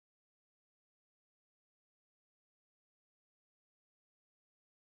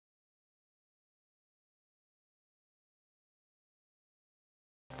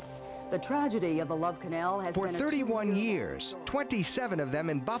The tragedy of the Love Canal has been... For 31 years, 27 of them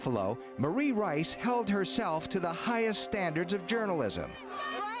in Buffalo, Marie Rice held herself to the highest standards of journalism.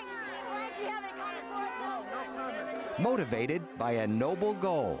 Frank, do you have any comment for it? No. Motivated by a noble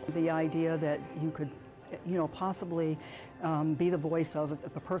goal. The idea that you could, possibly be the voice of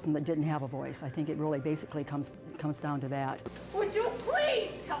a person that didn't have a voice. I think it really basically comes down to that. Would you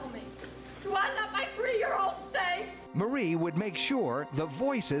please tell me, do I let my 3-year-old stay? Marie would make sure the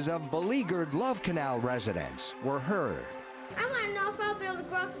voices of beleaguered Love Canal residents were heard. I want to know if I'll be able to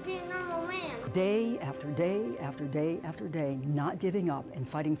grow up to be a normal man. Day after day after day after day, not giving up and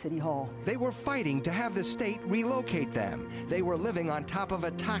fighting City Hall. They were fighting to have the state relocate them. They were living on top of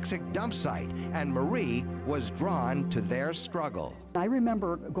a toxic dump site, and Marie was drawn to their struggle. I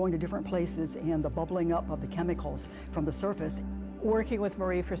remember going to different places and the bubbling up of the chemicals from the surface. Working with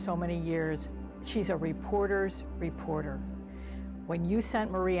Marie for so many years, she's a reporter's reporter. When you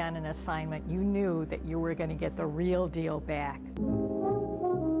sent Marie on an assignment, you knew that you were going to get the real deal back.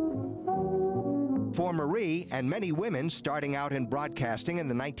 For Marie and many women starting out in broadcasting in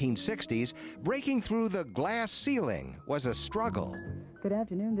the 1960s, breaking through the glass ceiling was a struggle. Good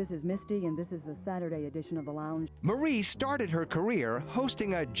afternoon, this is Misty, and this is the Saturday edition of The Lounge. Marie started her career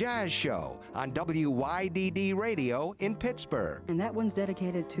hosting a jazz show on WIVB radio in Pittsburgh. And that one's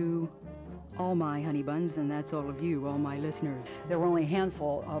dedicated to all my honey buns, and that's all of you, all my listeners. There were only a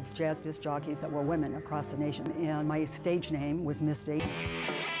handful of jazz disc jockeys that were women across the nation, and my stage name was Misty.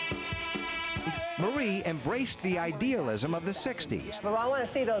 Marie embraced the idealism of the 60s. Well, I want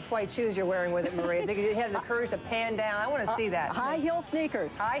to see those white shoes you're wearing with it, Marie. I think you have the courage to pan down. I want to see that. High heel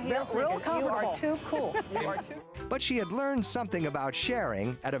sneakers. High heel sneakers. Real comfortable. You are too cool. You are too. But she had learned something about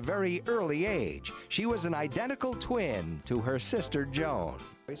sharing at a very early age. She was an identical twin to her sister Joan.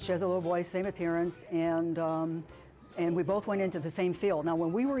 She has a little voice, same appearance, and we both went into the same field. Now,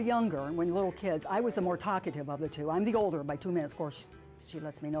 when we were younger, when little kids, I was the more talkative of the two. I'm the older by 2 minutes. Of course, she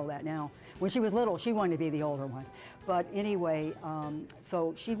lets me know that now. When she was little, she wanted to be the older one. But anyway,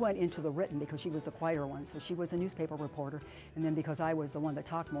 so she went into the written because she was the quieter one. So she was a newspaper reporter. And then because I was the one that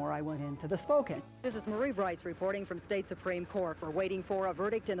talked more, I went into the spoken. This is Marie Rice reporting from State Supreme Court. We're waiting for a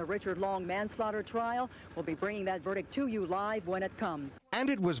verdict in the Richard Long manslaughter trial. We'll be bringing that verdict to you live when it comes. And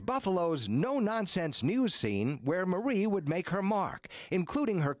it was Buffalo's no-nonsense news scene where Marie would make her mark,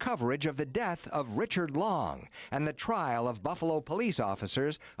 including her coverage of the death of Richard Long and the trial of Buffalo police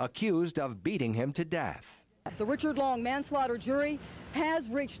officers accused of beating him to death. The Richard Long manslaughter jury has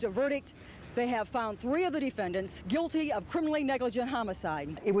reached a verdict. They have found 3 of the defendants guilty of criminally negligent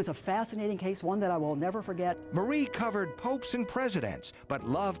homicide. It was a fascinating case, one that I will never forget. Marie covered popes and presidents, but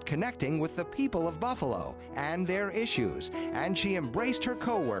loved connecting with the people of Buffalo and their issues. And she embraced her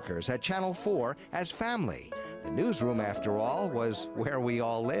co-workers at Channel 4 as family. The newsroom, after all, was where we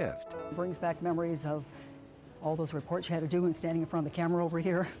all lived. It brings back memories of all those reports you had to do and standing in front of the camera over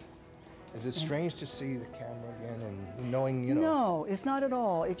here. Is it strange to see the camera again and knowing, you know? No, it's not at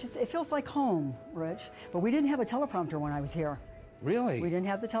all. It feels like home, Rich. But we didn't have a teleprompter when I was here. Really? We didn't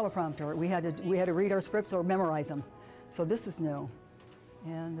have the teleprompter. We had to read our scripts or memorize them. So this is new.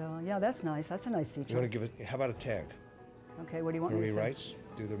 And yeah, that's nice. That's a nice feature. You want to give it, how about a tag? Okay, what do you want me to say? Marie Rice,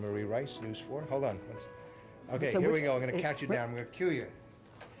 do the Marie Rice News 4. Hold on. Okay, so here we go. I'm going to count you down. I'm going to cue you.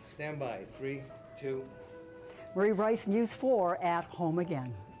 Stand by. 3, 2. Marie Rice News 4 at home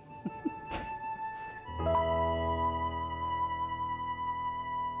again.